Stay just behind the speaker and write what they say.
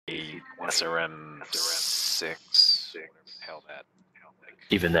SRM 6. Hell that.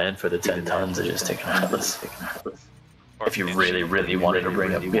 Even then, for the 10 tons, they just take an Atlas. If you really, really wanted to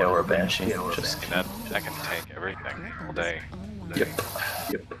bring up, or a Banshee, just that can tank everything all day. Yep.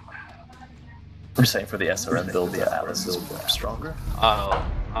 I'm saying for the SRM build, the Atlas is stronger.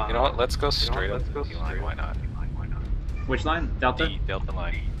 You know what? Let's go straight up the D line. Why not? Which line? Delta? Delta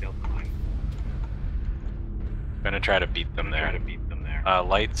line. Gonna try to beat them there.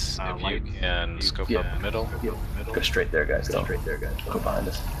 Lights, if you can scope up the middle. Go straight there, guys. Go behind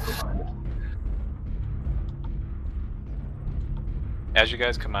us. As you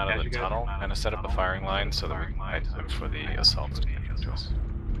guys come out of the tunnel, kind of set up a firing line so that we can buy time for the assaults to get to us.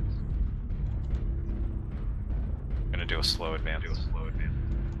 Gonna do a slow advance.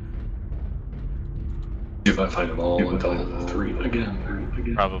 If I find them all until 3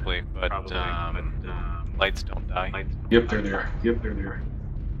 again. Probably, but lights don't die. Yep, they're there.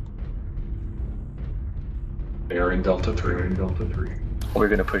 They are in Delta 3. We're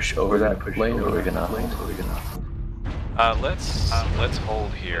gonna push over that lane, or we're gonna hold? Let's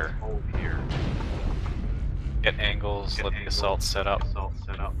hold here. Get angles. Let the assault set up.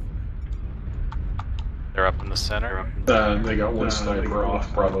 They're up in the center. They got one sniper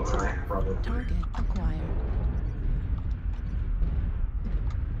off. Bravo 3. Target acquired.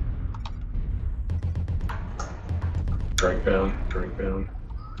 Drink bound.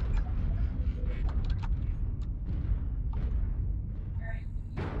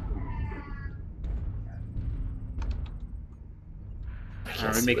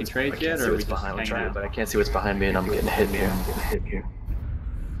 Are we making trades yet, or are we just hanging out? But I can't see what's behind me, and I'm getting hit here.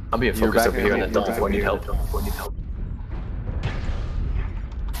 I'm being focused over here on the Delta 4. Need help.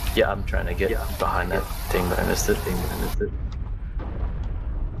 Yeah, I'm trying to get behind that thing, but I missed it.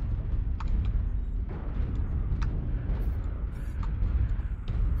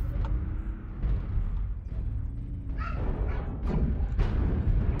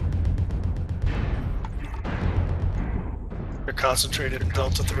 They're concentrated in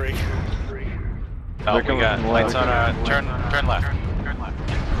Delta 3. Oh, we got lights on. Turn left.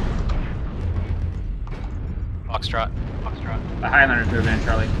 Foxtrot. The Highlander's moving in,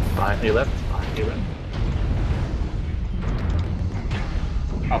 Charlie. Behind you left.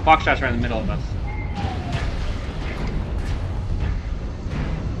 Oh, Foxtrot's right in the middle of us.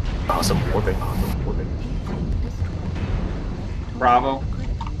 Awesome orbit. Bravo.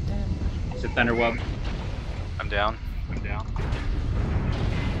 It's a Thunderweb. I'm down.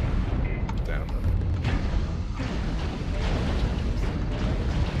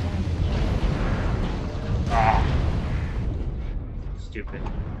 Oh. Stupid.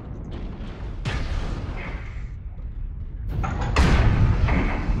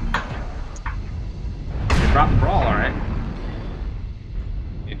 They brought the brawl, alright.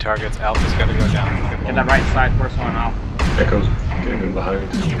 Need targets. Alpha's gotta go down. Get that right side, first one off. Echo's getting in behind.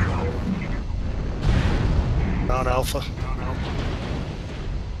 Non Alpha.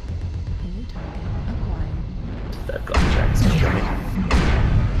 New target acquired. That blackjack's coming.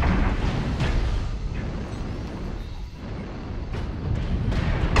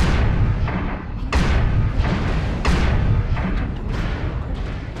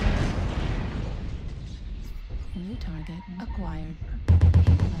 New target acquired.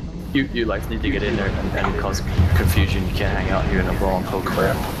 You like need to get in there and cause confusion. You can't hang out here in a brawl and poke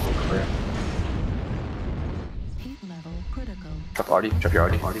clear. Heat level critical. Drop your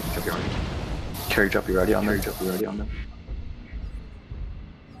arty. Carry, drop your arty on there.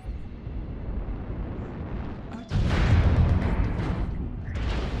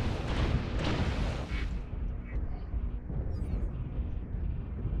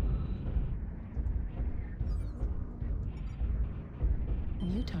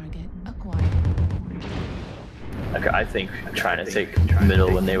 New target acquired. Okay, I think trying to take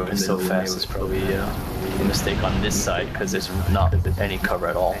middle when they were so fast is probably a mistake on this side, because there's not any cover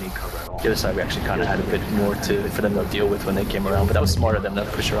at all. The other side we actually kind of had a bit more for them to deal with when they came around, but that was smart of them to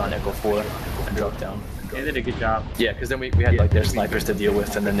push around Echo 4 and drop down. They did a good job. Yeah, because then we had like their snipers to deal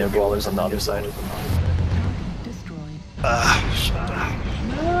with, and then their brawlers on the other side. Target destroyed.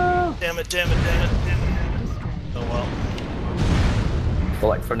 No. Damn it. Destroyed. Oh well. But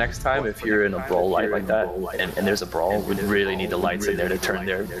like for next time, if you're in a brawl light like that, and there's a brawl, we'd really need the lights in there to turn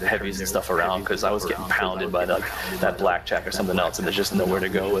their heavies and stuff around, because I was getting pounded by that blackjack or something else, and there's just nowhere to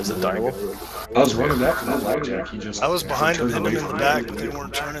go as a direwolf. I was running after that blackjack. He just. I was behind him, hitting him in the back, but they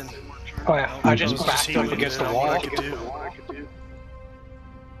weren't turning. Oh yeah, I just backed up against the wall.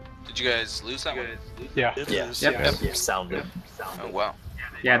 Did you guys lose that one? Yeah. Yep. Sounded. Oh wow.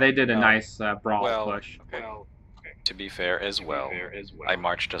 Yeah, they did a nice brawl push. Okay. To be fair as well, I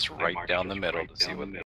marched us right down the middle to see what they